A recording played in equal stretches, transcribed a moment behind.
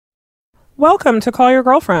Welcome to Call Your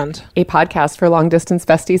Girlfriend, a podcast for long-distance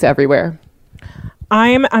besties everywhere.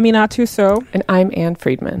 I'm Aminatu So. And I'm Ann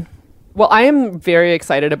Friedman. Well, I am very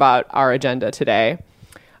excited about our agenda today.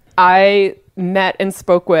 I met and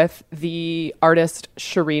spoke with the artist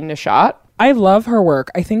Shirin Neshat. I love her work.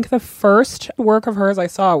 I think the first work of hers I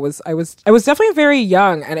saw was I was definitely very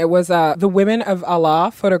young, and it was the Women of Allah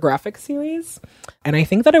photographic series. And I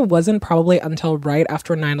think that it wasn't probably until right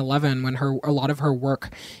after 9/11 when a lot of her work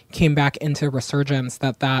came back into resurgence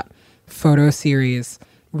that photo series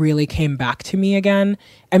really came back to me again.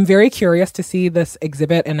 I'm very curious to see this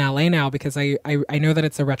exhibit in LA now because I know that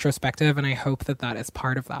it's a retrospective, and I hope that is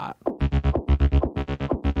part of that.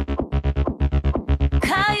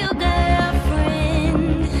 Call your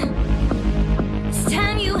girlfriend. It's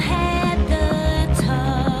time you had the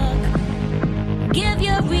talk. Give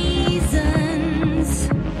your reasons.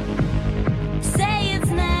 Say it's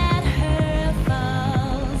not her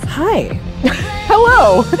fault. Hi.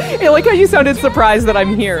 Hello. I like how you sounded surprised that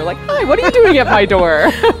I'm here. Like, hi, what are you doing at my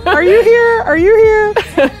door? Are you here? Are you here?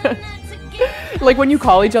 Like when you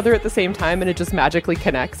call each other at the same time and it just magically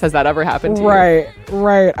connects. Has that ever happened to you?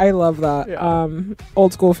 Right. I love that. Yeah.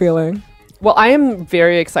 Old school feeling. Well, I am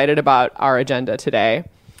very excited about our agenda today.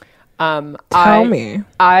 Tell me.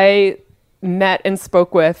 I met and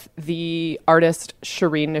spoke with the artist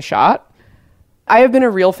Shirin Neshat. I have been a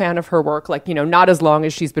real fan of her work, not as long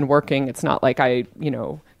as she's been working. It's not like I,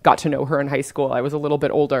 got to know her in high school. I was a little bit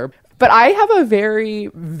older. But I have a very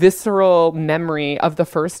visceral memory of the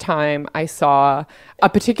first time I saw a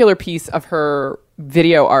particular piece of her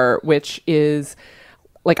video art, which is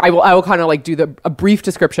I will kind of do a brief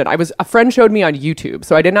description. A friend showed me on YouTube,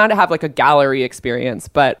 so I did not have a gallery experience,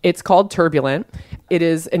 but it's called Turbulent. It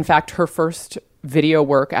is, in fact, her first video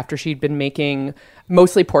work after she'd been making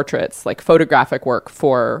mostly portraits, photographic work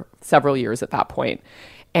for several years at that point.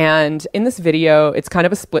 And in this video, it's kind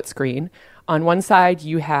of a split screen. On one side,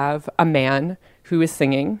 you have a man who is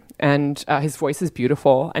singing, and his voice is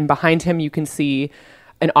beautiful. And behind him, you can see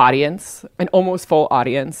an audience, an almost full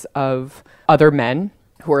audience of other men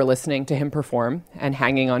who are listening to him perform and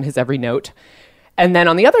hanging on his every note. And then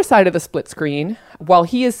on the other side of the split screen, while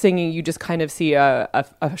he is singing, you just kind of see a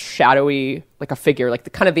shadowy, a figure,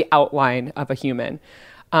 the outline of a human.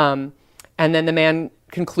 And then the man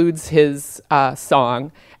concludes his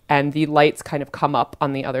song, and the lights kind of come up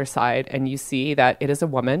on the other side, and you see that it is a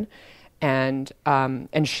woman, and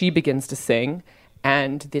she begins to sing,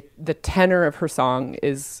 and the tenor of her song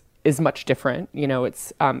is much different.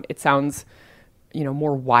 It sounds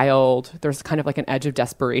more wild. There's kind of an edge of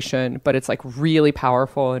desperation, but it's really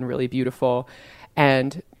powerful and really beautiful.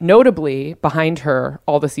 And notably, behind her,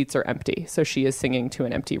 all the seats are empty. So she is singing to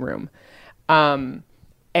an empty room.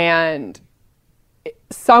 And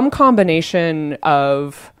some combination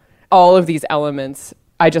of all of these elements,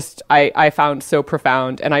 I found so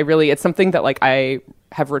profound. And it's something that I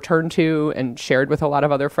have returned to and shared with a lot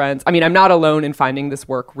of other friends. I mean, I'm not alone in finding this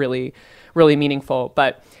work really, really meaningful.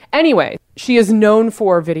 But anyway, she is known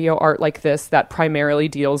for video art like this that primarily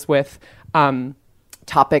deals with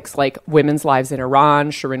topics like women's lives in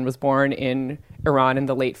Iran. Shirin was born in Iran in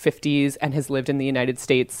the late 50s and has lived in the United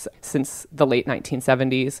States since the late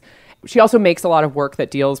 1970s. She also makes a lot of work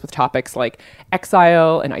that deals with topics like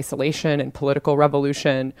exile and isolation and political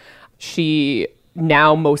revolution. She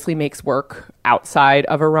now mostly makes work outside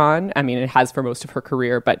of Iran. I mean, it has for most of her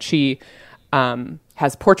career, but she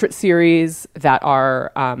has portrait series that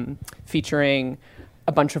are featuring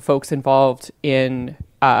a bunch of folks involved in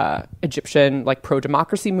Egyptian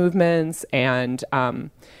pro-democracy movements and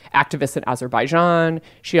activists in Azerbaijan.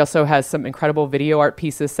 She also has some incredible video art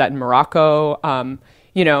pieces set in Morocco.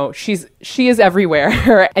 She is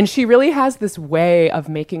everywhere. And she really has this way of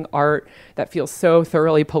making art that feels so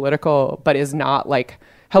thoroughly political, but is not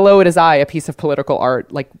hello, it is I, a piece of political art,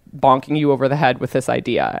 bonking you over the head with this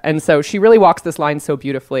idea. And so she really walks this line so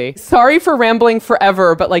beautifully. Sorry for rambling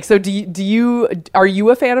forever, but so are you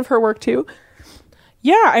a fan of her work too?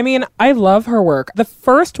 Yeah, I mean, I love her work. The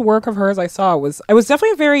first work of hers I saw I was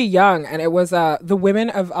definitely very young, and it was the Women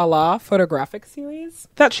of Allah photographic series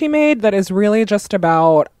that she made that is really just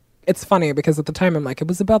about, it's funny because at the time I'm it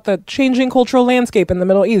was about the changing cultural landscape in the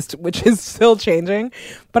Middle East, which is still changing.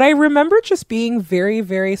 But I remember just being very,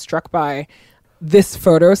 very struck by this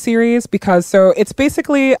photo series because so it's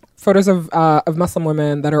basically photos of Muslim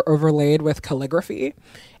women that are overlaid with calligraphy.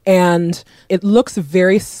 And it looks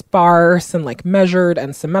very sparse and measured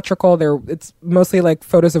and symmetrical. It's mostly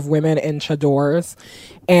photos of women in chadors.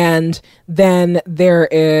 And then there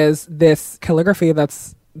is this calligraphy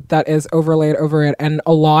that is overlaid over it. And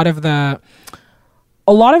a lot of the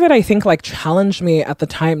a lot of it, I think, like challenged me at the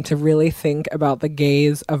time to really think about the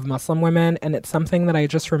gaze of Muslim women. And it's something that I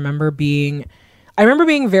just remember being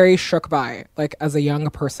very shook by, like as a young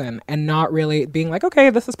person, and not really being like, okay,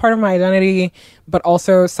 this is part of my identity, but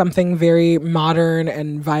also something very modern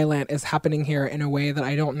and violent is happening here in a way that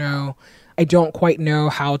I don't quite know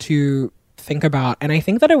how to think about. And I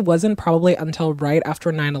think that it wasn't probably until right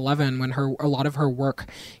after 9/11 when a lot of her work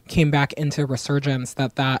came back into resurgence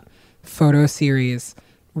that photo series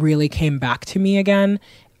really came back to me again.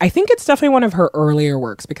 I think it's definitely one of her earlier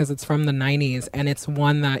works because it's from the 90s, and it's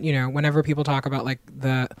one that, you know, whenever people talk about like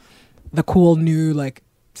the cool new like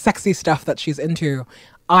sexy stuff that she's into,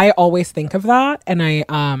 I always think of that. And I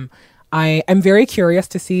am very curious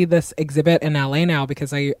to see this exhibit in LA now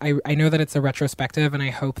because I know that it's a retrospective, and I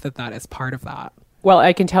hope that is part of that. Well,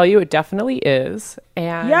 I can tell you it definitely is.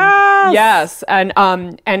 And yes,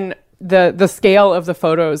 and the scale of the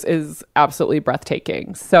photos is absolutely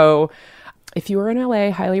breathtaking. So if you were in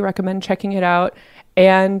LA, highly recommend checking it out.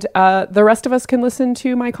 And the rest of us can listen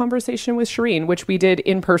to my conversation with Shireen, which we did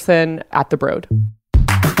in person at the Broad.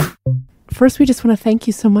 First, we just want to thank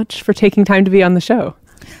you so much for taking time to be on the show.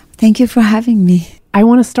 Thank you for having me. I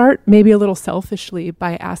want to start maybe a little selfishly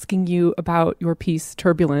by asking you about your piece,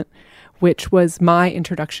 Turbulent, which was my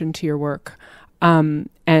introduction to your work.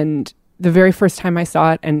 And the very first time I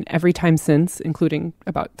saw it, and every time since, including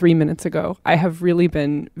about 3 minutes ago, I have really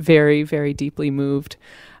been very, very deeply moved.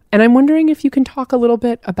 And I'm wondering if you can talk a little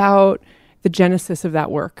bit about the genesis of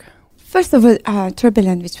that work. First of all,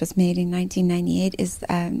 Turbulent, which was made in 1998, is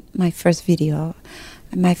my first video,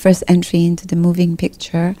 my first entry into the moving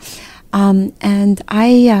picture. And I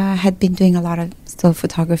had been doing a lot of still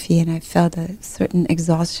photography, and I felt a certain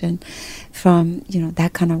exhaustion from, you know,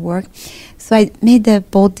 that kind of work. So I made the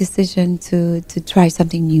bold decision to try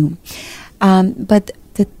something new. But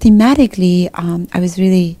thematically, I was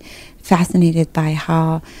really fascinated by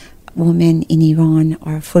how women in Iran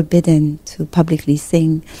are forbidden to publicly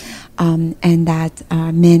sing, and that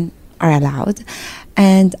men are allowed.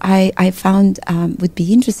 And I found would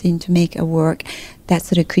be interesting to make a work that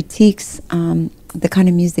sort of critiques the kind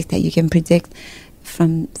of music that you can predict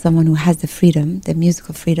from someone who has the freedom, the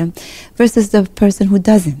musical freedom, versus the person who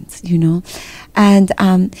doesn't, you know. And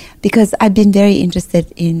because I've been very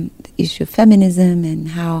interested in the issue of feminism and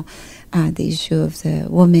how the issue of the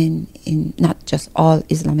woman in not just all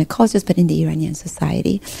Islamic cultures, but in the Iranian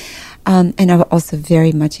society. And I'm also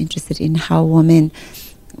very much interested in how women,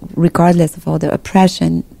 regardless of all the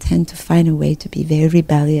oppression, tend to find a way to be very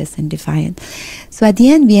rebellious and defiant. So at the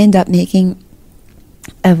end, we end up making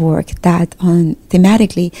a work that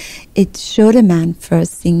thematically, it showed a man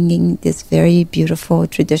first singing this very beautiful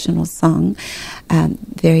traditional song,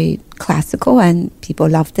 very classical, and people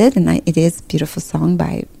loved it. And it is a beautiful song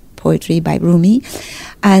by poetry by Rumi.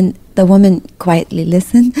 And the woman quietly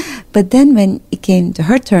listened. But then when it came to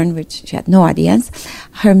her turn, which she had no audience,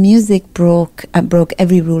 her music broke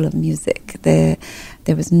every rule of music. There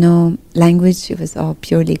was no language. It was all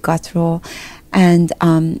purely guttural. And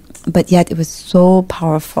but yet it was so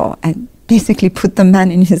powerful and basically put the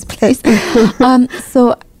man in his place.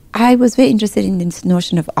 So I was very interested in this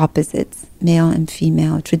notion of opposites, male and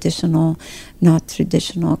female, traditional, not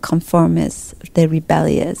traditional, conformist, the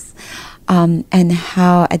rebellious, and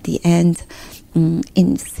how at the end,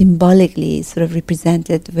 in symbolically sort of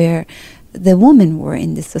represented where the women were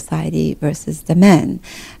in this society versus the men,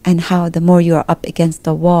 and how the more you are up against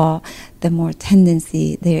the wall, the more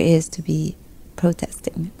tendency there is to be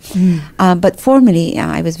protesting. But formally,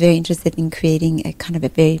 I was very interested in creating a kind of a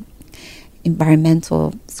very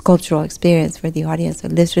environmental sculptural experience where the audience are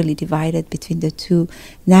literally divided between the two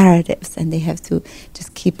narratives, and they have to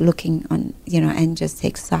just keep looking on, you know, and just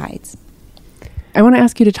take sides. I want to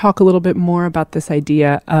ask you to talk a little bit more about this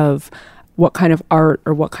idea of what kind of art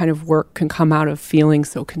or what kind of work can come out of feeling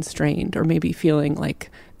so constrained, or maybe feeling like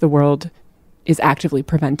the world is actively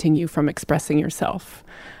preventing you from expressing yourself.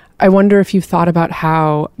 I wonder if you've thought about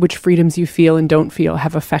how which freedoms you feel and don't feel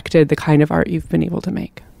have affected the kind of art you've been able to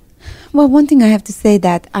make. Well, one thing I have to say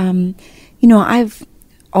that, you know, I've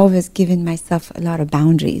always given myself a lot of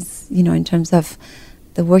boundaries, you know, in terms of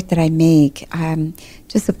the work that I make.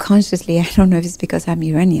 Just subconsciously, I don't know if it's because I'm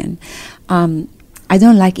Iranian, I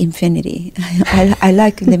don't like infinity. I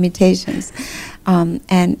like limitations.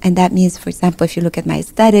 And that means, for example, if you look at my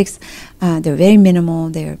aesthetics, they're very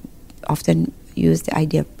minimal. They're often use the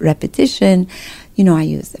idea of repetition. You know, I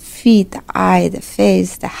use the feet, the eye, the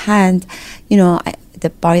face, the hand, you know, the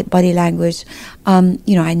body language.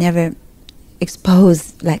 You know, I never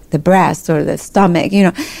expose like the breast or the stomach, you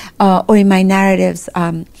know, or in my narratives,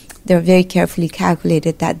 they're very carefully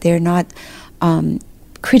calculated that they're not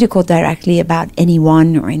critical directly about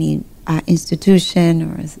anyone or any institution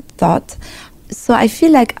or thought. So I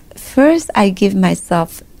feel like first I give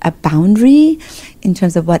myself a boundary in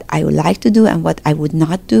terms of what I would like to do and what I would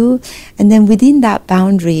not do. And then within that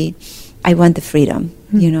boundary, I want the freedom,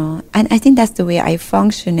 you know. And I think that's the way I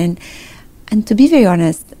function. And to be very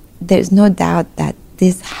honest, there's no doubt that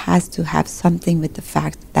this has to have something with the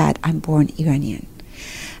fact that I'm born Iranian.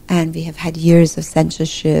 And we have had years of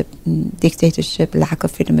censorship, dictatorship, lack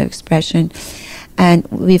of freedom of expression. And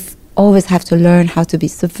we've always have to learn how to be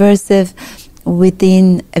subversive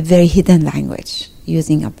within a very hidden language,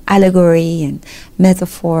 using up allegory and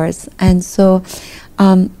metaphors. And so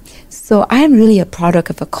I am really a product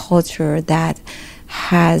of a culture that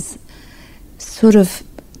has sort of,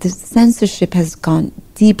 the censorship has gone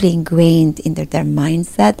deeply ingrained in their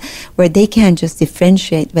mindset, where they can't just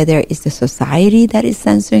differentiate whether it's the society that is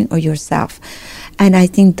censoring or yourself. And I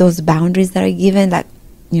think those boundaries that are given, like,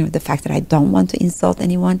 you know, the fact that I don't want to insult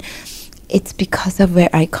anyone, it's because of where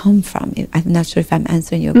I come from. I'm not sure if I'm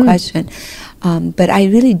answering your question, but I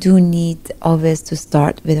really do need always to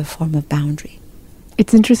start with a form of boundary.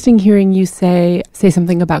 It's interesting hearing you say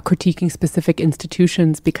something about critiquing specific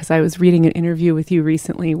institutions, because I was reading an interview with you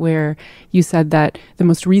recently where you said that the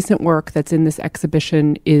most recent work that's in this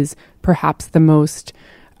exhibition is perhaps the most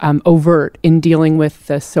overt in dealing with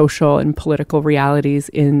the social and political realities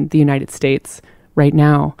in the United States right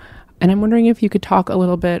now. And I'm wondering if you could talk a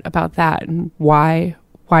little bit about that and why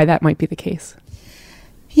that might be the case.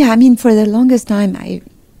 Yeah, I mean, for the longest time,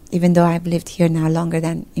 even though I've lived here now longer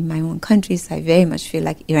than in my own country, so I very much feel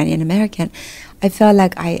like Iranian American, I felt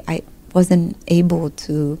like I wasn't able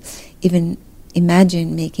to even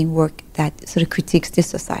imagine making work that sort of critiques this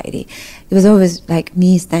society. It was always like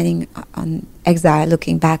me standing on exile,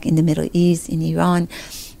 looking back in the Middle East, in Iran,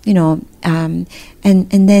 you know, and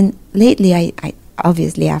then lately I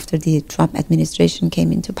obviously after the Trump administration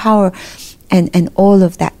came into power and all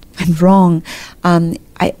of that went wrong,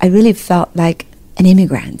 I really felt like an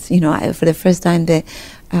immigrant, you know. For the first time,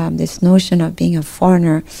 this notion of being a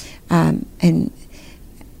foreigner and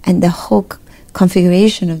the whole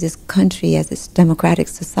configuration of this country as this democratic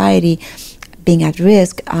society being at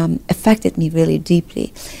risk affected me really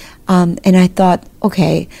deeply. And I thought,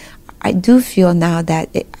 okay, I do feel now that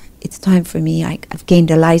it's time for me. I've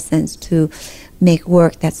gained a license to make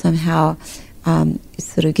work that somehow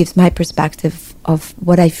sort of gives my perspective of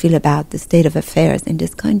what I feel about the state of affairs in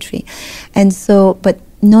this country. And so, but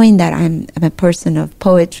knowing that I'm a person of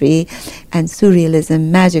poetry and surrealism,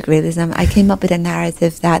 magic realism, I came up with a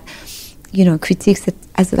narrative that, you know, critiques it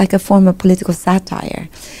as like a form of political satire.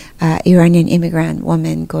 Iranian immigrant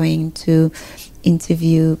woman going to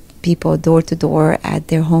interview people door to door at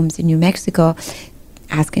their homes in New Mexico,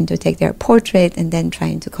 asking to take their portrait and then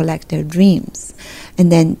trying to collect their dreams,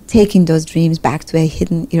 and then taking those dreams back to a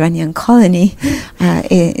hidden Iranian colony,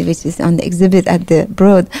 which is on the exhibit at the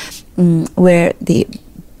Broad, where the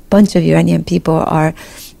bunch of Iranian people are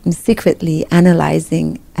secretly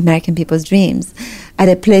analyzing American people's dreams at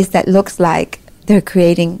a place that looks like they're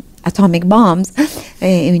creating atomic bombs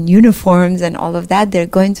in uniforms and all of that. They're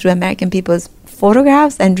going through American people's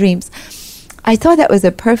photographs and dreams. I thought that was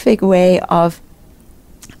a perfect way of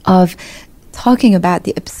talking about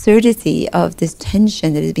the absurdity of this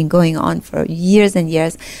tension that has been going on for years and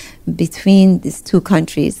years between these two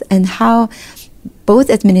countries, and how both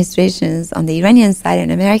administrations on the Iranian side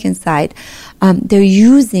and American side, they're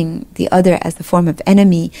using the other as a form of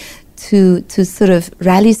enemy to sort of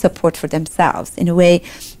rally support for themselves, in a way,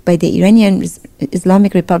 by the Iranian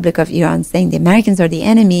Islamic Republic of Iran saying the Americans are the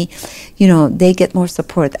enemy, you know, they get more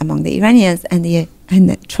support among the Iranians, and the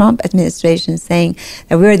Trump administration saying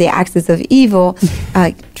that we're the axis of evil,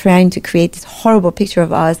 trying to create this horrible picture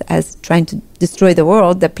of us as trying to destroy the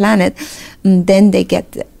world, the planet, then they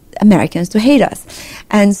get Americans to hate us.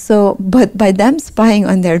 And so, but by them spying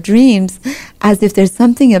on their dreams, as if there's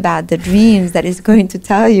something about the dreams that is going to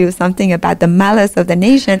tell you something about the malice of the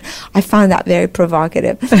nation, I found that very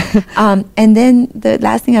provocative. And then the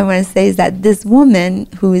last thing I want to say is that this woman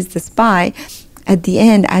who is the spy, at the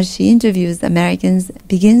end, as she interviews Americans,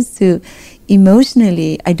 begins to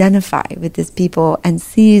emotionally identify with these people and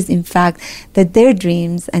sees, in fact, that their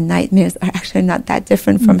dreams and nightmares are actually not that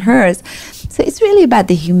different from hers. So it's really about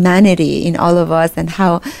the humanity in all of us, and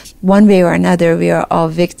how one way or another we are all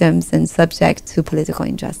victims and subject to political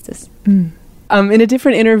injustice. In a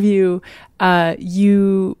different interview,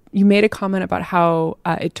 you made a comment about how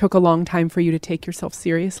it took a long time for you to take yourself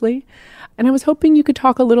seriously. And I was hoping you could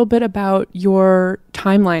talk a little bit about your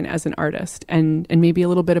timeline as an artist, and maybe a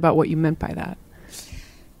little bit about what you meant by that.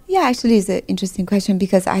 Yeah, actually it's an interesting question,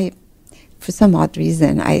 because for some odd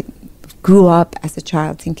reason, I grew up as a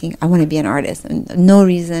child thinking I want to be an artist, and no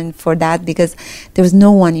reason for that because there was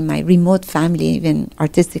no one in my remote family even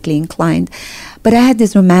artistically inclined. But I had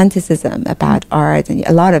this romanticism about art, and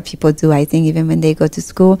a lot of people do, I think, even when they go to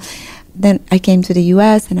school. Then I came to the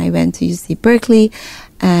US and I went to UC Berkeley,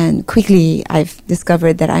 and quickly I've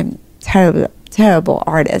discovered that I'm terrible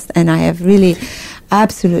artist, and I have really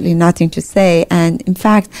absolutely nothing to say. And in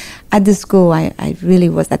fact, at the school, I really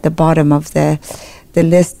was at the bottom of the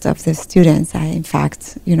list of the students. In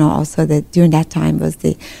fact, also that during that time was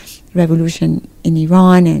the revolution in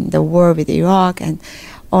Iran and the war with Iraq and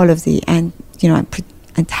all of the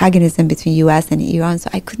antagonism between US and Iran. So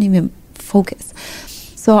I couldn't even focus.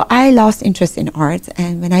 So I lost interest in art,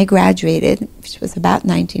 and when I graduated, which was about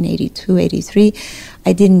 1982, 83,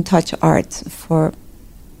 I didn't touch art for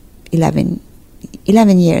 11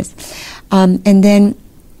 years. And then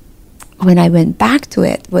when I went back to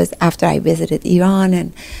it was after I visited Iran,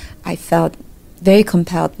 and I felt very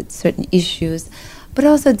compelled with certain issues. But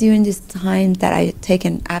also during this time that I had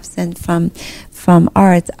taken absent from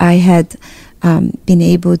art, I had been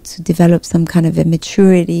able to develop some kind of a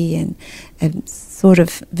maturity and a sort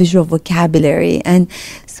of visual vocabulary. And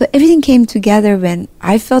so everything came together when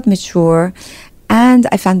I felt mature and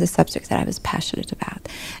I found the subject that I was passionate about.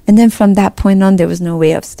 And then from that point on, there was no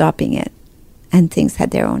way of stopping it. And things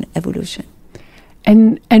had their own evolution.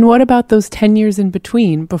 And what about those 10 years in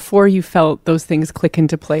between, before you felt those things click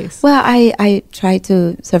into place? Well, I tried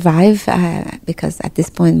to survive because at this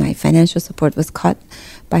point my financial support was cut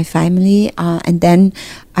by family. And then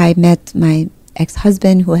I met my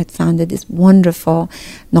ex-husband, who had founded this wonderful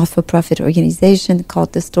not-for-profit organization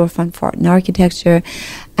called the Storefront for Art and Architecture.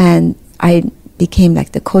 And I became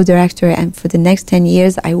like the co-director, and for the next 10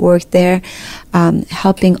 years I worked there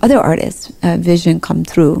helping other artists' vision come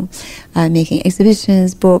through, making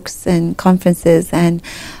exhibitions, books, and conferences. And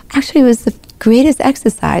actually it was the greatest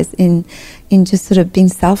exercise in just sort of being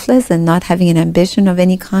selfless and not having an ambition of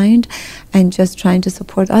any kind and just trying to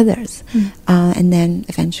support others. And then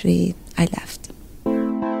eventually I left.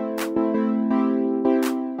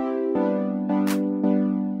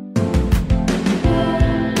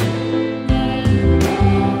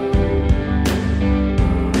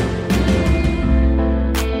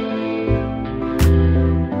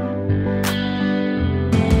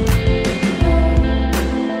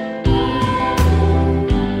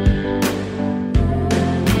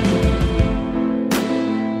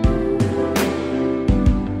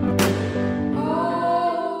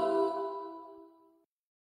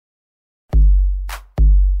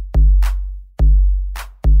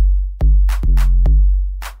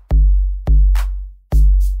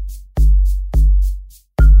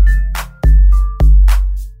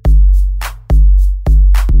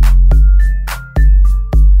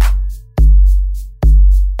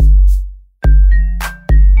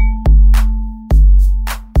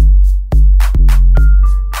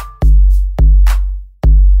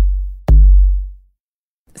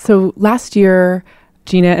 So last year,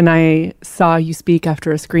 Gina and I saw you speak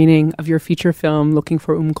after a screening of your feature film, Looking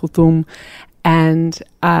for Kulthum. And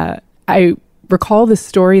I recall this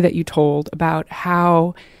story that you told about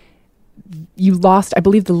how you lost, I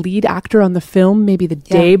believe, the lead actor on the film maybe the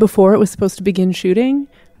day before it was supposed to begin shooting.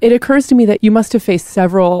 It occurs to me that you must have faced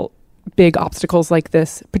several big obstacles like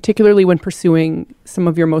this, particularly when pursuing some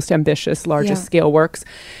of your most ambitious, largest scale works.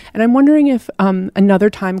 And I'm wondering if another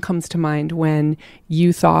time comes to mind when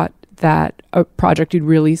you thought that a project you'd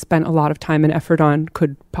really spent a lot of time and effort on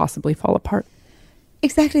could possibly fall apart.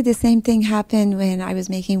 Exactly the same thing happened when I was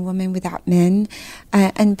making Women Without Men.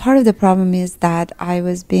 And part of the problem is that I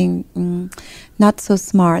was being not so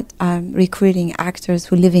smart recruiting actors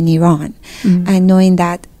who live in Iran. And knowing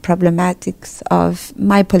that problematics of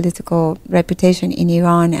my political reputation in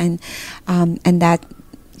Iran and that,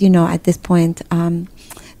 at this point,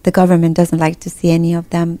 the government doesn't like to see any of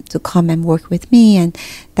them to come and work with me, and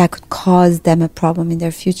that could cause them a problem in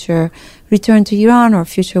their future return to Iran or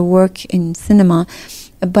future work in cinema.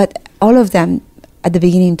 But all of them at the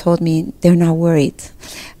beginning told me they're not worried.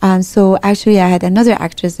 So actually I had another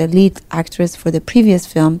actress, the lead actress for the previous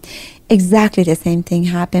film. Exactly the same thing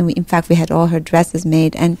happened. In fact, we had all her dresses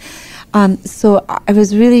made. And so I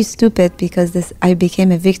was really stupid because I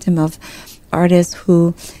became a victim of artists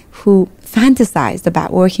who fantasized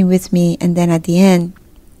about working with me, and then at the end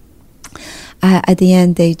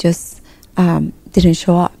they just didn't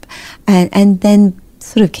show up, and then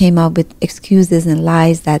sort of came up with excuses and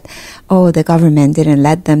lies that the government didn't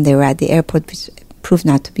let them, they were at the airport, which proved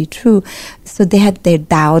not to be true. So they had their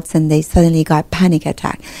doubts and they suddenly got panic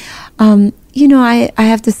attack. I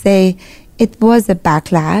have to say, it was a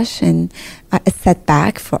backlash and a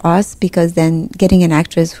setback for us, because then getting an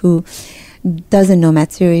actress who doesn't know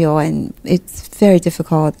material, and it's very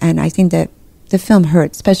difficult. And I think that the film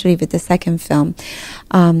hurt, especially with the second film.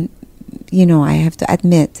 I have to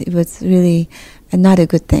admit it was really not a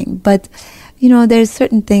good thing. But there's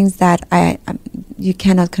certain things that you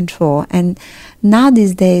cannot control. And now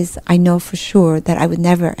these days, I know for sure that I would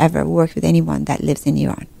never ever work with anyone that lives in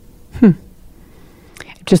Iran.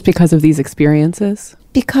 Just because of these experiences?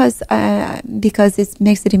 Because it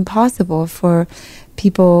makes it impossible for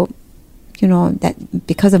people, that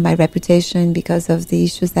because of my reputation, because of the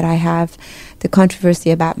issues that I have, the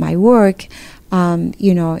controversy about my work,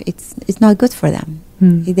 it's not good for them.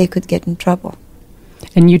 They could get in trouble.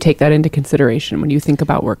 And you take that into consideration when you think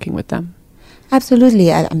about working with them?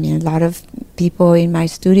 Absolutely. I mean, a lot of people in my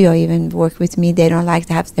studio even work with me. They don't like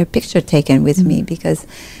to have their picture taken with me because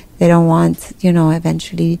they don't want,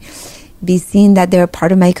 eventually be seen that they're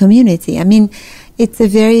part of my community. I mean, it's a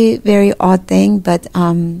very, very odd thing, but,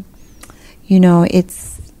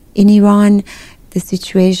 it's in Iran, the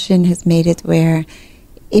situation has made it where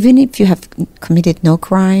even if you have committed no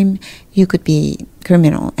crime, you could be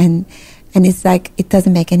criminal. And it's like, it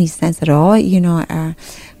doesn't make any sense at all,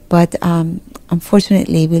 but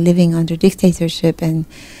unfortunately, we're living under dictatorship, and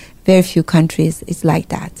very few countries is like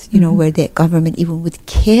that, where the government even would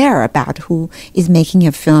care about who is making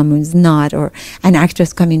a film, who's not, or an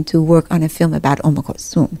actress coming to work on a film about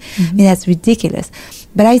Kulthum. I mean, that's ridiculous.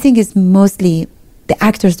 But I think it's mostly the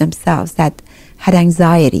actors themselves that had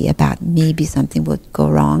anxiety about maybe something would go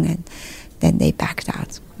wrong, and then they backed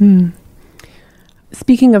out.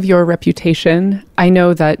 Speaking of your reputation, I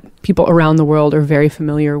know that people around the world are very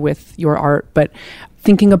familiar with your art, but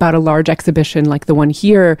thinking about a large exhibition like the one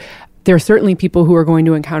here, there are certainly people who are going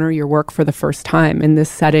to encounter your work for the first time in this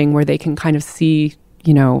setting where they can kind of see,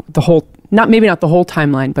 the whole, maybe not the whole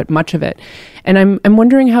timeline, but much of it. And I'm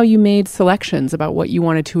wondering how you made selections about what you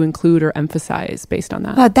wanted to include or emphasize based on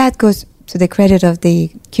that. Well, that goes to the credit of the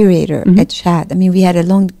curator at Shad. I mean, we had a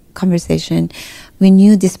long conversation. We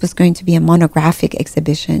knew this was going to be a monographic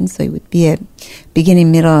exhibition, so it would be a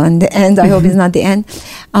beginning, middle, and the end. I hope it's not the end.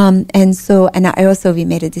 We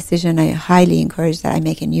made a decision. I highly encouraged that I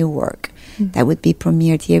make a new work that would be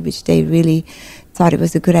premiered here, which they really thought it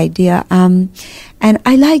was a good idea. And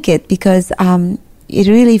I like it because it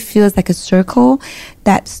really feels like a circle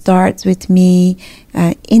that starts with me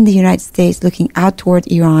in the United States looking out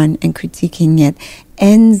toward Iran and critiquing it,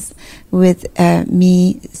 ends with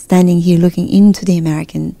me standing here looking into the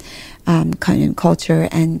American culture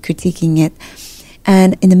and critiquing it.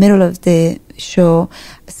 And in the middle of the show,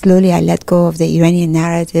 slowly I let go of the Iranian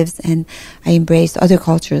narratives and I embraced other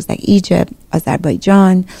cultures like Egypt,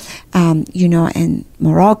 Azerbaijan, and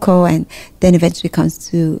Morocco, and then eventually comes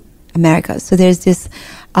to America. So there's this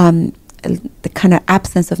the kind of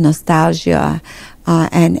absence of nostalgia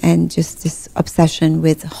and just this obsession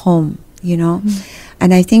with home,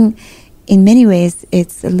 And I think in many ways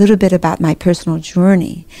it's a little bit about my personal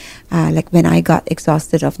journey. Like when I got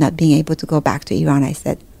exhausted of not being able to go back to Iran, I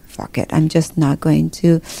said, fuck it, I'm just not going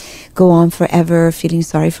to go on forever feeling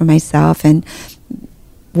sorry for myself and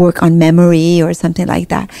work on memory or something like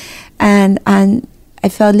that. And I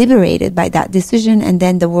felt liberated by that decision, and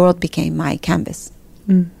then the world became my canvas.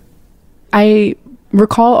 I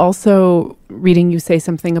recall also reading you say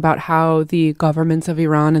something about how the governments of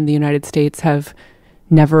Iran and the United States have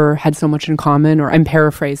never had so much in common, or I'm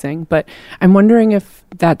paraphrasing, but I'm wondering if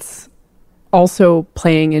that's also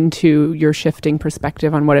playing into your shifting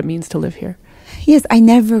perspective on what it means to live here. Yes, I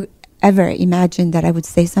never ever imagined that I would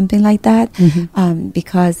say something like that,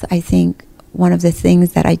 because I think one of the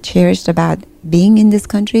things that I cherished about being in this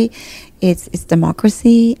country, it's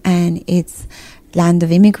democracy, and it's land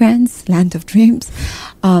of immigrants, land of dreams.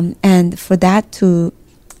 And for that to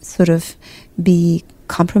sort of be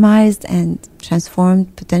compromised and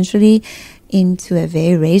transformed potentially into a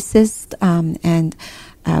very racist and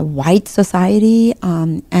white society,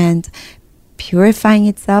 and purifying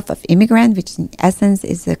itself of immigrant, which in essence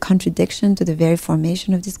is a contradiction to the very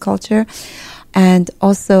formation of this culture. And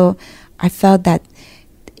also, I felt that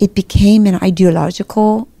it became an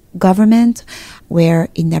ideological government where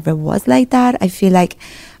it never was like that. I feel like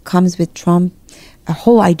comes with Trump a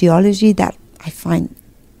whole ideology that I find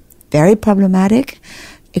very problematic,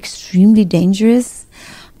 extremely dangerous.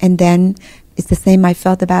 And then it's the same I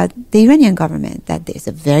felt about the Iranian government, that there's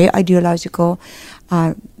a very ideological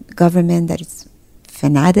government that is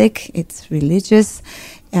fanatic, it's religious,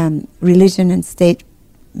 religion and state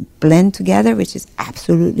blend together, which is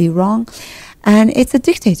absolutely wrong. And it's a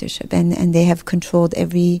dictatorship, and they have controlled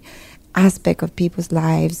every aspect of people's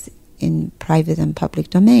lives in private and public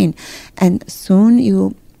domain. And soon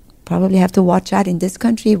you probably have to watch out in this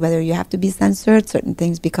country whether you have to be censored. Certain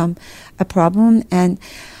things become a problem. And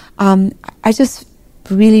I just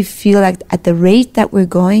really feel like at the rate that we're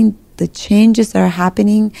going, the changes that are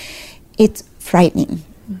happening, it's frightening.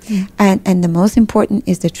 And the most important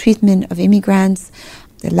is the treatment of immigrants,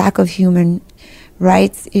 the lack of human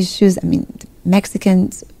rights issues. I mean,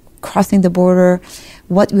 Mexicans crossing the border,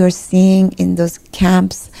 what we are seeing in those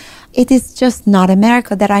camps, it is just not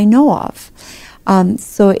America that I know of.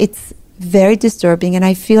 So it's very disturbing, and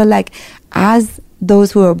I feel like as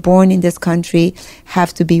those who are born in this country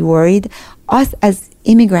have to be worried, us as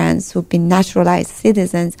immigrants who've been naturalized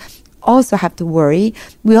citizens also have to worry.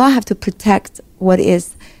 We all have to protect what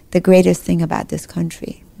is the greatest thing about this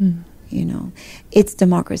country. You know, it's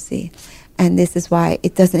democracy. And this is why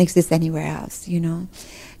it doesn't exist anywhere else, you know.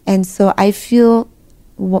 And so I feel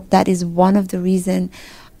that is one of the reasons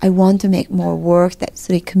I want to make more work that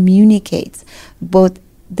sort of communicates both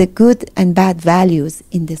the good and bad values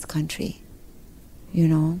in this country, you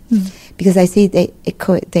know. Because I see they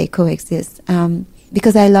coexist.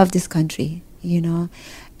 Because I love this country, you know,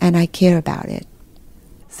 and I care about it.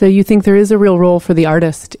 So you think there is a real role for the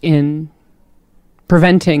artist in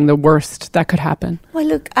preventing the worst that could happen? Well,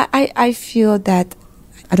 look, I feel that,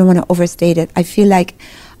 I don't want to overstate it, I feel like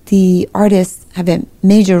the artists have a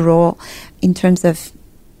major role in terms of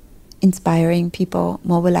inspiring people,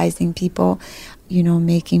 mobilizing people, you know,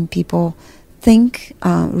 making people think,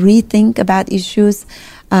 rethink about issues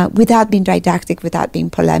without being didactic, without being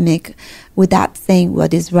polemic, without saying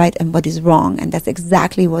what is right and what is wrong. And that's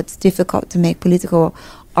exactly what's difficult, to make political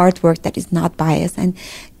artwork that is not biased. And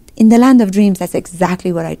in The Land of Dreams, that's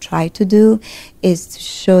exactly what I try to do, is to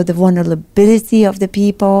show the vulnerability of the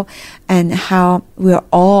people and how we're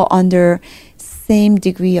all under same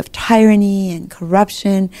degree of tyranny and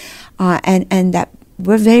corruption, and that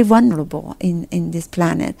we're very vulnerable in this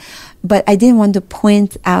planet. But I didn't want to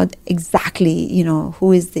point out exactly, you know,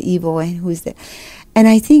 who is the evil and who is the... And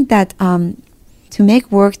I think that to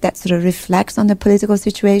make work that sort of reflects on the political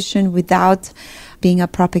situation without being a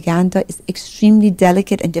propaganda is extremely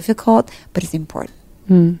delicate and difficult, but it's important.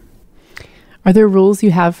 Are there rules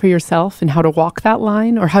you have for yourself and how to walk that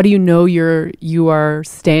line? Or how do you know you are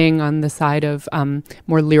staying on the side of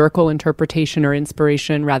more lyrical interpretation or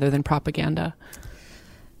inspiration rather than propaganda?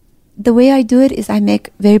 The way I do it is I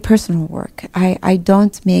make very personal work. I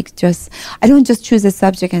don't just choose a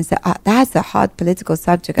subject and say, that's a hot political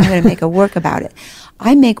subject, I'm going to make a work about it.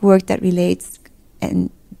 I make work that relates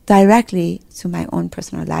and directly to my own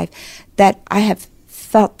personal life, that I have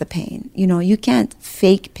felt the pain. You know, you can't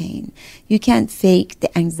fake pain. You can't fake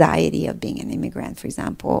the anxiety of being an immigrant, for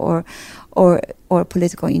example, or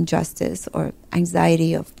political injustice or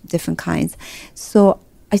anxiety of different kinds. So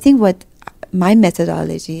I think what my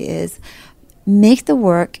methodology is, make the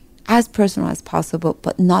work as personal as possible,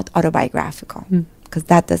 but not autobiographical, because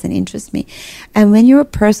that doesn't interest me. And when you're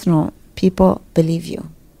personal, people believe you.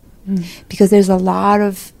 Because there's a lot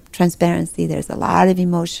of transparency, there's a lot of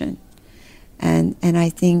emotion. And I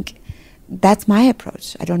think that's my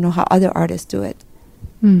approach. I don't know how other artists do it.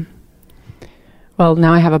 Well,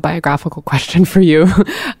 now I have a biographical question for you.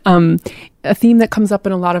 A theme that comes up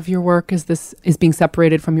in a lot of your work is being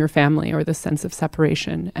separated from your family, or this sense of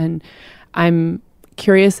separation. And I'm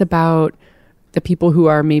curious about the people who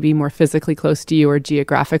are maybe more physically close to you or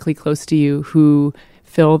geographically close to you who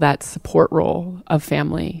fill that support role of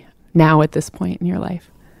family now at this point in your life.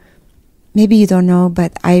 Maybe you don't know,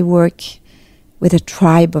 but I work with a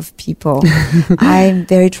tribe of people. I'm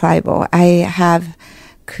very tribal. I have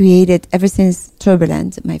created, ever since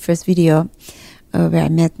Turbulent, my first video, where I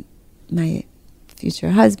met my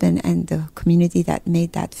future husband and the community that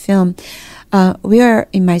made that film, we are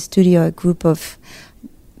in my studio a group of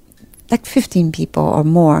like 15 people or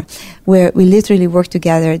more, where we literally work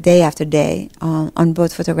together day after day on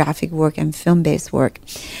both photographic work and film-based work,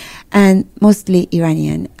 and mostly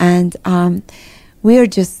Iranian. And we are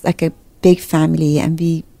just like a big family, and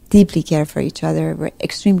we deeply care for each other. We're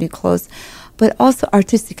extremely close, but also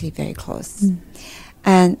artistically very close.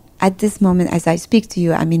 And at this moment, as I speak to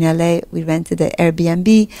you, I'm in LA. We rented an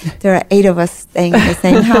Airbnb. There are 8 of us staying in the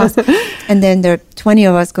same house. And then there are 20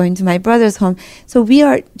 of us going to my brother's home. So we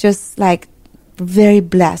are just like very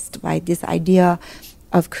blessed by this idea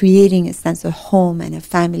of creating a sense of home and a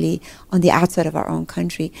family on the outside of our own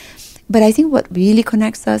country. But I think what really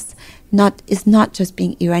connects us is not just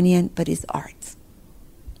being Iranian, but is art.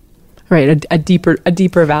 Right, a deeper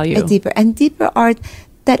value. A deeper art,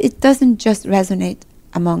 that it doesn't just resonate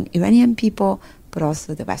among Iranian people, but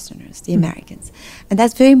also the Westerners, the Americans. And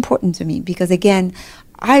that's very important to me, because again,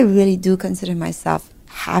 I really do consider myself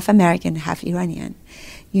half American, half Iranian.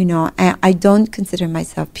 You know, and I don't consider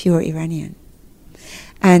myself pure Iranian.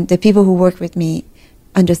 And the people who work with me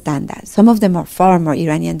understand that. Some of them are far more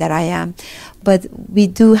Iranian than I am, but we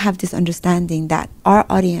do have this understanding that our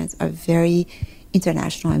audience are very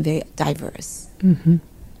international and very diverse. Mm-hmm.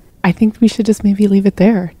 I think we should just maybe leave it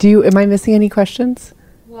there. Am I missing any questions?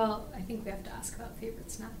 Well, I think we have to ask about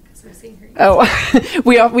favorite snack because we're seeing her. Oh,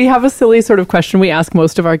 we have a silly sort of question we ask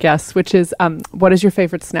most of our guests, which is, what is your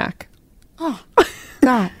favorite snack? Oh,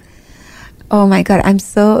 God. Oh my God, I'm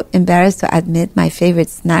so embarrassed to admit my favorite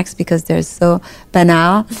snacks because they're so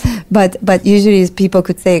banal. But usually people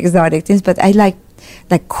could say exotic things, but I like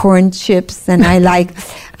corn chips, and I like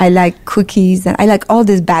cookies, and I like all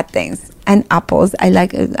these bad things. And apples. I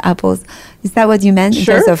like apples. Is that what you meant in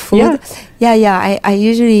terms of food? Yeah. I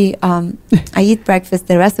usually I eat breakfast.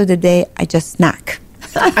 The rest of the day I just snack.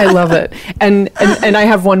 I love it. And I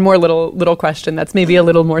have one more little question that's maybe a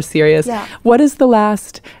little more serious. Yeah. What is the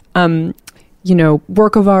last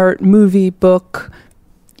work of art, movie, book,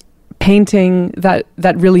 painting that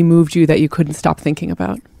really moved you that you couldn't stop thinking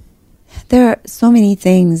about? There are so many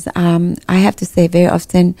things. I have to say very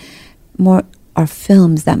often more are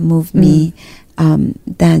films that move me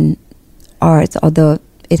than art, although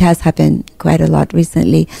it has happened quite a lot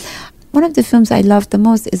recently. One of the films I love the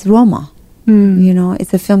most is Roma. You know,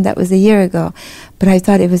 it's a film that was a year ago, but I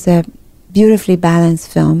thought it was a beautifully balanced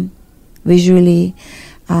film, visually,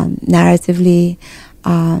 narratively.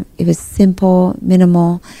 It was simple,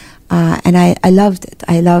 minimal, and I loved it.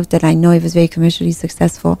 I loved it. I know it was very commercially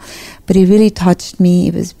successful, but it really touched me.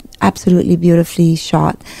 It was absolutely beautifully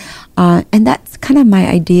shot. And that's kind of my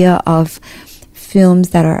idea of films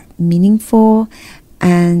that are meaningful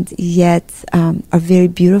and yet are very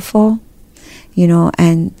beautiful, you know,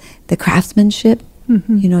 and the craftsmanship,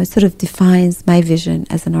 you know, it sort of defines my vision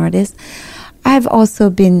as an artist. I've also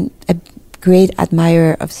been a great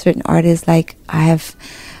admirer of certain artists. Like I'm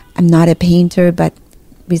not a painter, but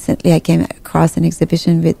recently I came across an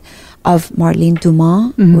exhibition of Marlene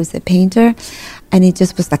Dumas, who's a painter, and it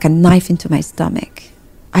just was like a knife into my stomach.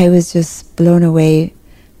 I was just blown away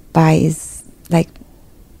by his,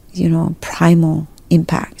 primal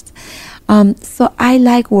impact. So I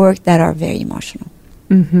like work that are very emotional.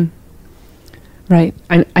 Mm-hmm. Right.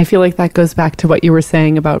 I feel like that goes back to what you were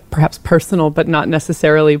saying about perhaps personal, but not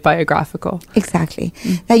necessarily biographical. Exactly.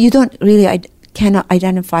 That you don't really, cannot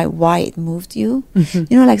identify why it moved you. You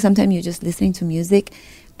know, like sometimes you're just listening to music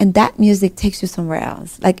and that music takes you somewhere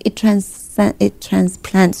else. Like it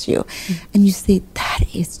transplants you. And you say, that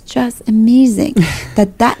is just amazing.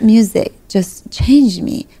 that music just changed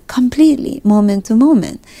me completely, moment to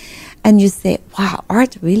moment. And you say, wow,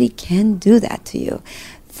 art really can do that to you.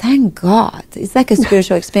 Thank God. It's like a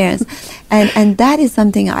spiritual experience. And that is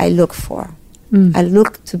something I look for. I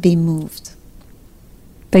look to be moved.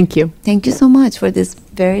 Thank you. Thank you so much for this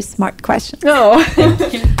very smart question.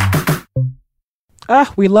 Oh.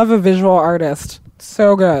 We love a visual artist.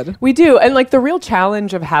 So good. We do. And the real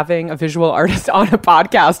challenge of having a visual artist on a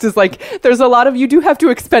podcast is there's a lot of, you do have to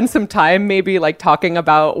expend some time maybe talking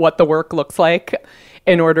about what the work looks like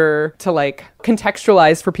in order to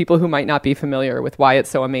contextualize for people who might not be familiar with why it's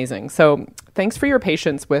so amazing. So thanks for your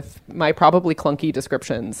patience with my probably clunky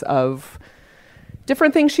descriptions of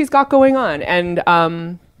different things she's got going on. And I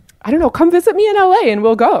don't know, come visit me in LA and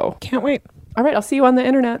we'll go. Can't wait. All right, I'll see you on the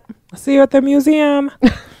internet. I'll see you at the museum.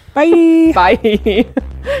 Bye. Bye.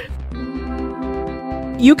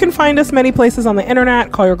 You can find us many places on the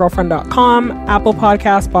internet, callyourgirlfriend.com, Apple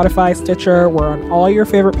Podcasts, Spotify, Stitcher. We're on all your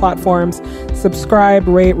favorite platforms. Subscribe,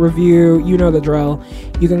 rate, review, you know the drill.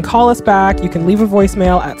 You can call us back. You can leave a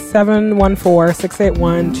voicemail at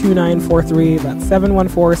 714-681-2943. That's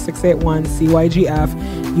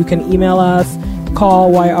 714-681-CYGF. You can email us,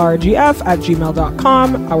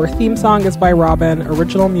 callyrgf@gmail.com. Our theme song is by Robin.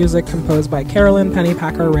 Original music composed by Carolyn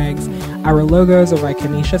Pennypacker Riggs. Our logos are by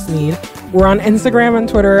Kanisha Sneed. We're on Instagram and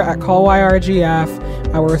Twitter at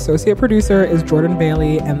callyrgf. Our associate producer is Jordan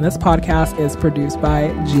Bailey, and this podcast is produced by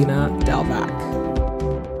Gina Delvac.